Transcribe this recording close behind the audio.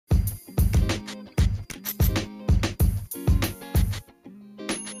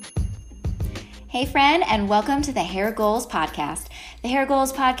Hey friend, and welcome to the Hair Goals Podcast. The Hair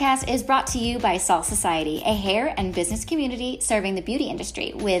Goals Podcast is brought to you by Salt Society, a hair and business community serving the beauty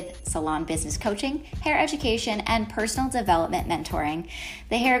industry with salon business coaching, hair education, and personal development mentoring.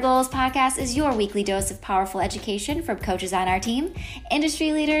 The Hair Goals Podcast is your weekly dose of powerful education from coaches on our team,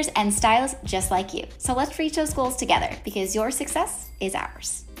 industry leaders, and stylists just like you. So let's reach those goals together because your success is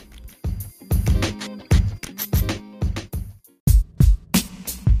ours.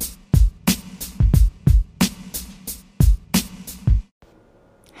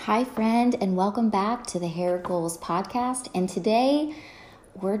 Hi friend, and welcome back to the Hair Goals Podcast. And today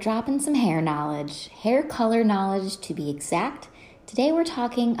we're dropping some hair knowledge, hair color knowledge to be exact. Today we're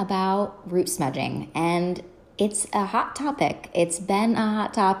talking about root smudging, and it's a hot topic. It's been a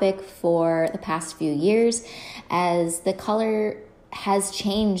hot topic for the past few years as the color has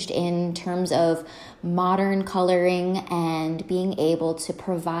changed in terms of modern coloring and being able to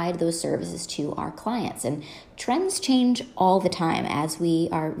provide those services to our clients. And trends change all the time, as we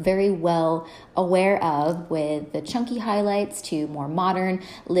are very well aware of, with the chunky highlights to more modern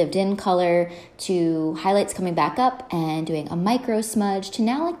lived-in color to highlights coming back up and doing a micro smudge to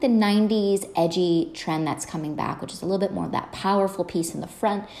now like the 90s edgy trend that's coming back, which is a little bit more of that powerful piece in the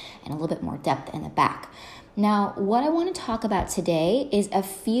front and a little bit more depth in the back. Now, what I want to talk about today is a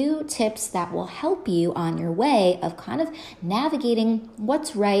few tips that will help you on your way of kind of navigating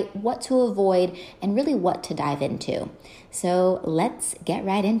what's right, what to avoid, and really what to dive into. So let's get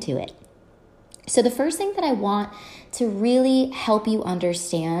right into it. So the first thing that I want to really help you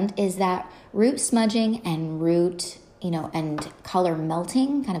understand is that root smudging and root, and color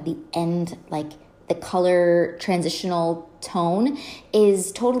melting, kind of the end, like the color transitional tone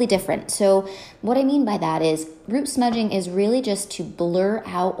is totally different. So what I mean by that is root smudging is really just to blur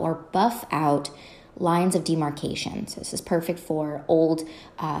out or buff out lines of demarcation. So this is perfect for old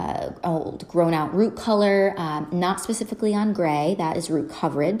grown out root color, not specifically on gray, that is root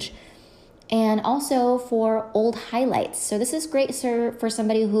coverage. And also for old highlights. So this is great for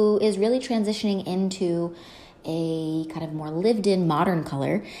somebody who is really transitioning into a kind of more lived-in modern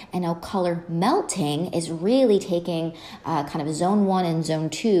color, and now color melting is really taking kind of zone 1 and zone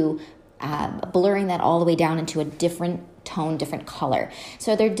 2, blurring that all the way down into a different tone, different color.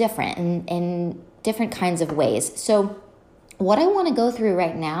 So they're different in different kinds of ways. So what I want to go through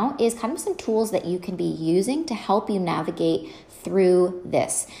right now is kind of some tools that you can be using to help you navigate through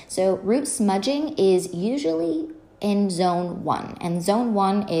this. So root smudging is usually in zone 1, and zone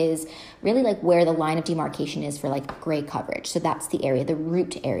 1 is really like where the line of demarcation is for like gray coverage. So that's the area, the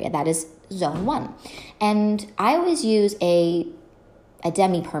root area, that is zone 1. And I always use a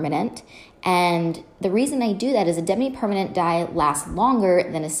demi-permanent, and the reason I do that is a demi-permanent dye lasts longer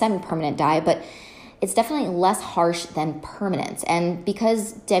than a semi-permanent dye, but it's definitely less harsh than permanent. And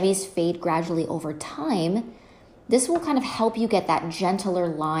because demis fade gradually over time, this will kind of help you get that gentler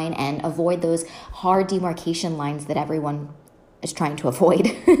line and avoid those hard demarcation lines that everyone is trying to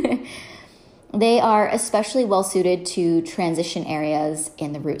avoid. They are especially well suited to transition areas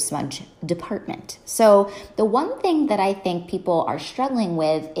in the root smudge department. So the one thing that I think people are struggling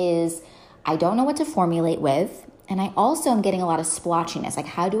with is I don't know what to formulate with, and I also am getting a lot of splotchiness. Like,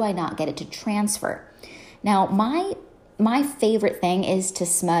 how do I not get it to transfer? Now, my favorite thing is to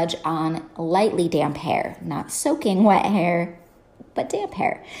smudge on lightly damp hair, not soaking wet hair, but damp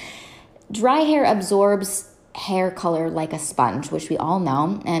hair. Dry hair absorbs hair color like a sponge, which we all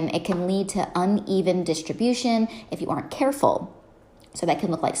know, and it can lead to uneven distribution if you aren't careful. So that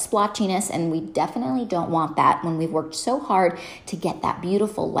can look like splotchiness, and we definitely don't want that when we've worked so hard to get that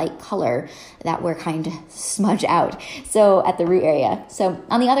beautiful light color that we're kind of smudge out. So at the root area. So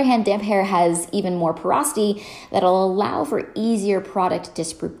on the other hand, damp hair has even more porosity that'll allow for easier product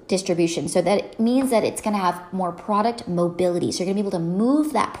distribution. So that means that it's going to have more product mobility. So you're going to be able to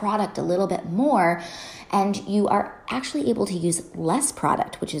move that product a little bit more, and you are actually able to use less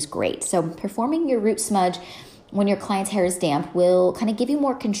product, which is great. So performing your root smudge when your client's hair is damp will kind of give you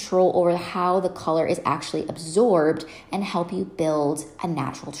more control over how the color is actually absorbed and help you build a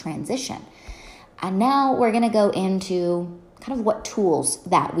natural transition. And now we're going to go into kind of what tools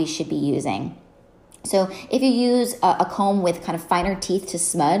that we should be using. So if you use a comb with kind of finer teeth to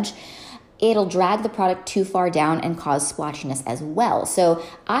smudge, it'll drag the product too far down and cause splotchiness as well. So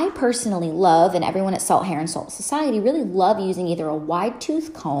I personally love, and everyone at Salt Hair and Salt Society really love using either a wide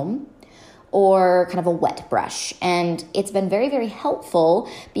tooth comb or kind of a wet brush. And it's been very, very helpful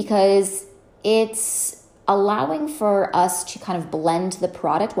because it's allowing for us to kind of blend the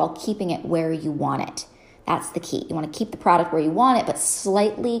product while keeping it where you want it. That's the key. You want to keep the product where you want it, but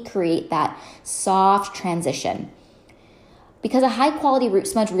slightly create that soft transition. because a high quality root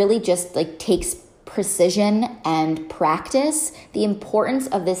smudge really just like takes precision and practice, the importance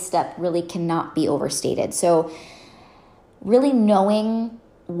of this step really cannot be overstated. So really knowing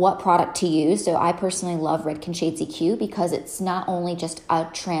what product to use. So I personally love Redken Shades EQ because it's not only just a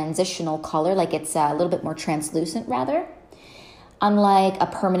transitional color, like it's a little bit more translucent rather, unlike a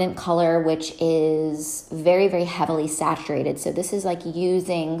permanent color, which is very, very heavily saturated. So this is like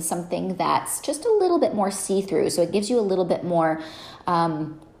using something that's just a little bit more see-through. So it gives you a little bit more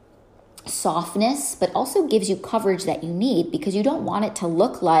softness, but also gives you coverage that you need, because you don't want it to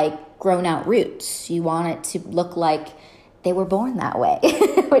look like grown out roots. You want it to look like they were born that way,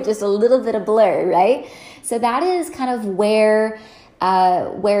 with just a little bit of blur, right? So that is kind of where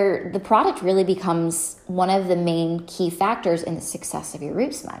the product really becomes one of the main key factors in the success of your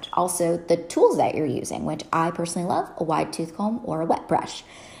root smudge. Also, the tools that you're using, which I personally love, a wide tooth comb or a wet brush.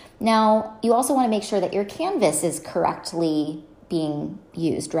 Now, you also want to make sure that your canvas is correctly being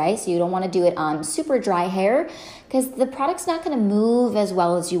used, right? So you don't want to do it on super dry hair, because the product's not going to move as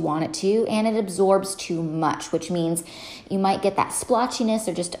well as you want it to, and it absorbs too much, which means you might get that splotchiness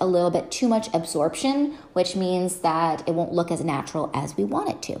or just a little bit too much absorption, which means that it won't look as natural as we want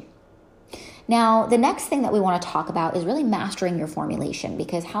it to. Now, the next thing that we want to talk about is really mastering your formulation,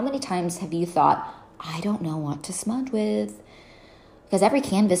 because how many times have you thought, I don't know what to smudge with? Because every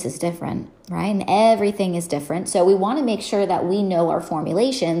canvas is different, right? And everything is different. So we want to make sure that we know our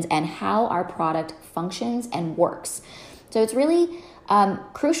formulations and how our product functions and works. So it's really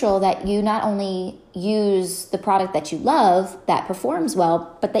crucial that you not only use the product that you love that performs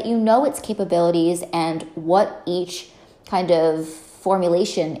well, but that you know its capabilities and what each kind of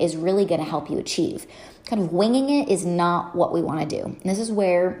formulation is really going to help you achieve. Kind of winging it is not what we want to do. And this is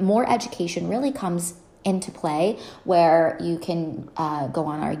where more education really comes into play, where you can go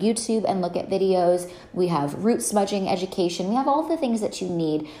on our YouTube and look at videos. We have root smudging education. We have all the things that you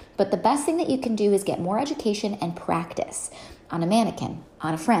need, but the best thing that you can do is get more education and practice on a mannequin,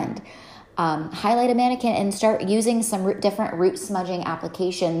 on a friend. Highlight a mannequin and start using some different root smudging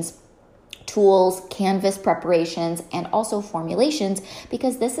applications, tools, canvas preparations, and also formulations,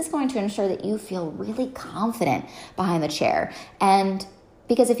 because this is going to ensure that you feel really confident behind the chair. And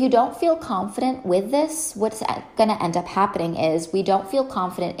because if you don't feel confident with this, what's going to end up happening is we don't feel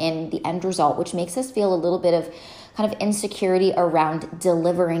confident in the end result, which makes us feel a little bit of kind of insecurity around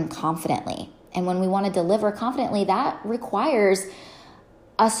delivering confidently. And when we want to deliver confidently, that requires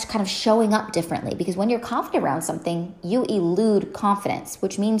us kind of showing up differently, because when you're confident around something, you elude confidence,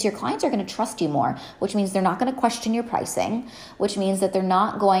 which means your clients are going to trust you more, which means they're not going to question your pricing, which means that they're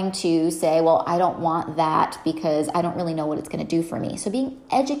not going to say, well, I don't want that because I don't really know what it's going to do for me. So being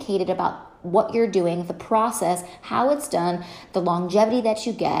educated about what you're doing, the process, how it's done, the longevity that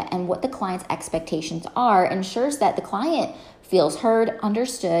you get, and what the client's expectations are ensures that the client feels heard,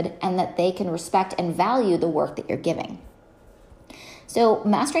 understood, and that they can respect and value the work that you're giving. So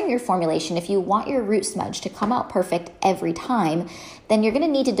mastering your formulation, if you want your root smudge to come out perfect every time, then you're going to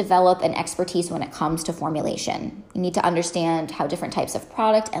need to develop an expertise when it comes to formulation. You need to understand how different types of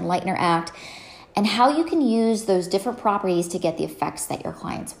product and light interact, and how you can use those different properties to get the effects that your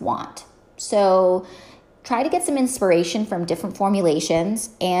clients want. So try to get some inspiration from different formulations,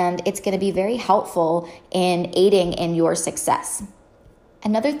 and it's going to be very helpful in aiding in your success.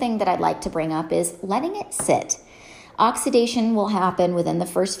 Another thing that I'd like to bring up is letting it sit. Oxidation will happen within the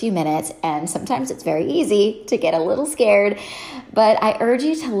first few minutes, and sometimes it's very easy to get a little scared, but I urge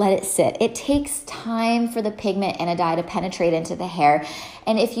you to let it sit. It takes time for the pigment and a dye to penetrate into the hair,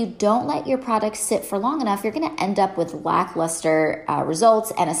 and if you don't let your product sit for long enough, you're going to end up with lackluster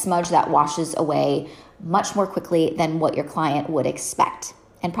results and a smudge that washes away much more quickly than what your client would expect,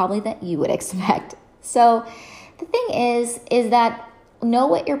 and probably that you would expect. So the thing is that know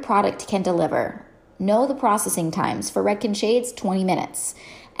what your product can deliver. Know the processing times. For Redken Shades, 20 minutes.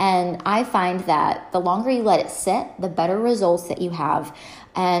 And I find that the longer you let it sit, the better results that you have.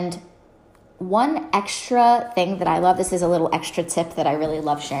 And one extra thing that I love, this is a little extra tip that I really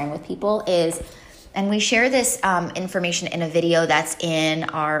love sharing with people, is, and we share this information in a video that's in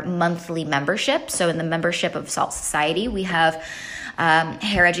our monthly membership. So in the membership of Salt Society, we have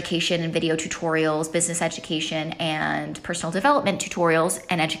hair education and video tutorials, business education, and personal development tutorials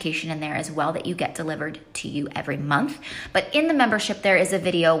and education in there as well that you get delivered to you every month. But in the membership, there is a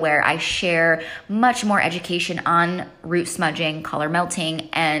video where I share much more education on root smudging, color melting,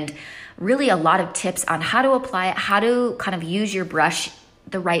 and really a lot of tips on how to apply it, how to kind of use your brush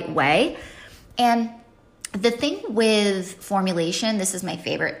the right way. And the thing with formulation, this is my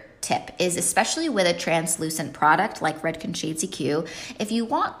favorite tip, is especially with a translucent product like Redken Shades EQ, if you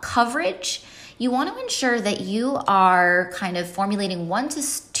want coverage, you want to ensure that you are kind of formulating 1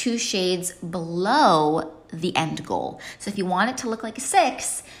 to 2 shades below the end goal. So if you want it to look like a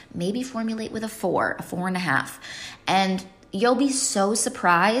 6, maybe formulate with a 4, a 4.5. And you'll be so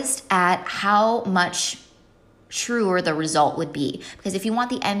surprised at how much truer the result would be. Because if you want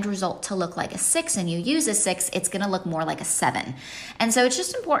the end result to look like a 6 and you use a 6, it's going to look more like a 7. And so it's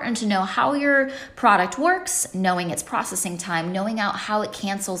just important to know how your product works, knowing its processing time, knowing out how it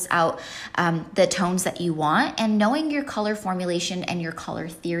cancels out the tones that you want, and knowing your color formulation and your color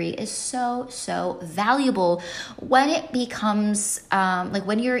theory is so valuable when it becomes like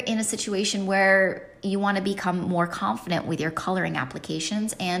when you're in a situation where you want to become more confident with your coloring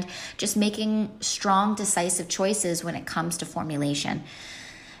applications and just making strong, decisive choices when it comes to formulation.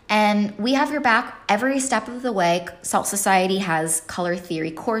 And we have your back every step of the way. Salt Society has color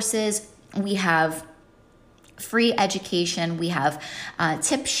theory courses. We have free education. We have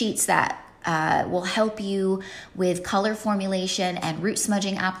tip sheets that will help you with color formulation and root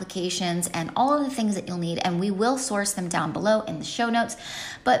smudging applications and all of the things that you'll need. And we will source them down below in the show notes.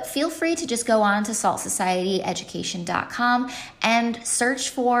 But feel free to just go on to saltsociettyeducation.com and search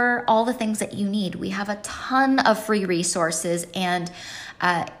for all the things that you need. We have a ton of free resources and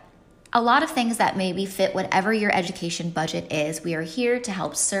a lot of things that maybe fit whatever your education budget is. We are here to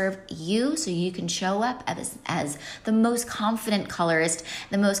help serve you so you can show up as the most confident colorist,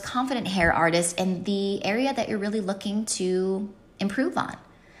 the most confident hair artist in the area that you're really looking to improve on.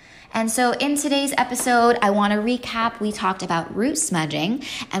 And so in today's episode, I want to recap. We talked about root smudging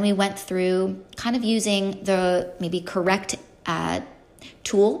and we went through kind of using the maybe correct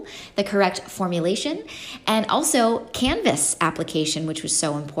tool, the correct formulation, and also canvas application, which was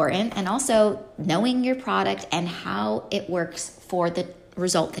so important, and also knowing your product and how it works for the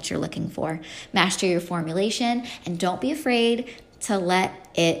result that you're looking for. Master your formulation and don't be afraid to let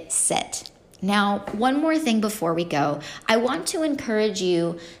it sit. Now, one more thing before we go, I want to encourage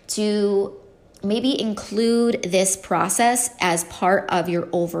you to maybe include this process as part of your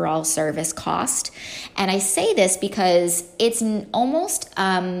overall service cost. And I say this because it's almost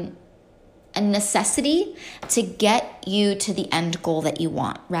a necessity to get you to the end goal that you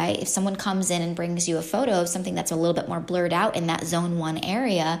want, right? If someone comes in and brings you a photo of something that's a little bit more blurred out in that zone 1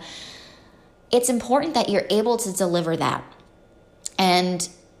 area, it's important that you're able to deliver that and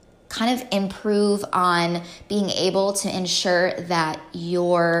kind of improve on being able to ensure that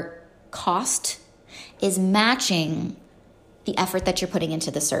your cost is matching the effort that you're putting into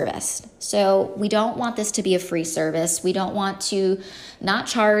the service. So we don't want this to be a free service. We don't want to not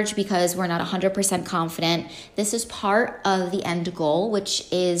charge because we're not 100% confident. This is part of the end goal, which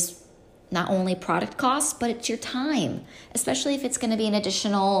is not only product costs, but it's your time, especially if it's going to be an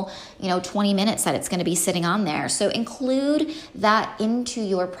additional, 20 minutes that it's going to be sitting on there. So include that into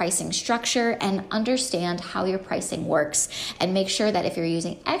your pricing structure and understand how your pricing works, and make sure that if you're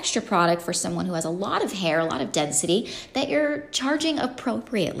using extra product for someone who has a lot of hair, a lot of density, that you're charging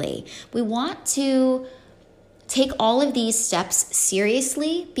appropriately. We want to take all of these steps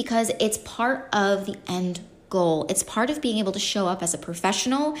seriously because it's part of the end goal. It's part of being able to show up as a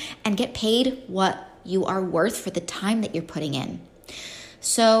professional and get paid what you are worth for the time that you're putting in.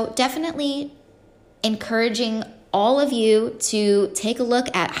 So definitely encouraging all of you to take a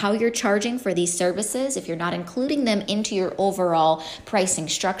look at how you're charging for these services. If you're not including them into your overall pricing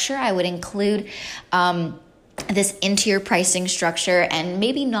structure, I would include this into your pricing structure, and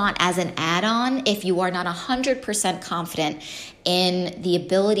maybe not as an add-on if you are not 100% confident in the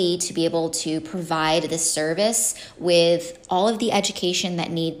ability to be able to provide this service with all of the education that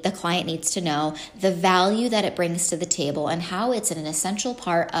the client needs to know, the value that it brings to the table, and how it's an essential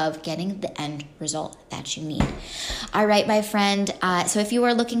part of getting the end result that you need. All right, my friend. So if you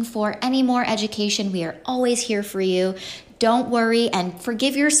are looking for any more education, we are always here for you. Don't worry and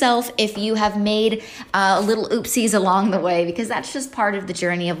forgive yourself if you have made little oopsies along the way, because that's just part of the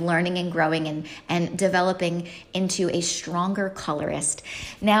journey of learning and growing and developing into a stronger colorist.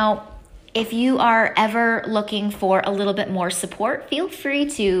 Now, if you are ever looking for a little bit more support, feel free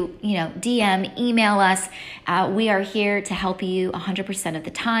to, DM, email us. We are here to help you 100% of the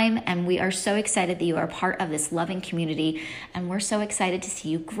time, and we are so excited that you are part of this loving community, and we're so excited to see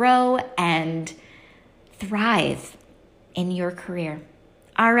you grow and thrive in your career.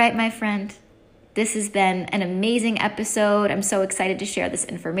 All right, my friend, this has been an amazing episode. I'm so excited to share this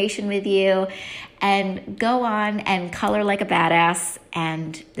information with you, and go on and color like a badass.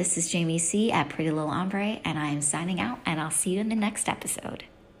 And this is Jamie C. at Pretty Little Ombre, and I am signing out, and I'll see you in the next episode.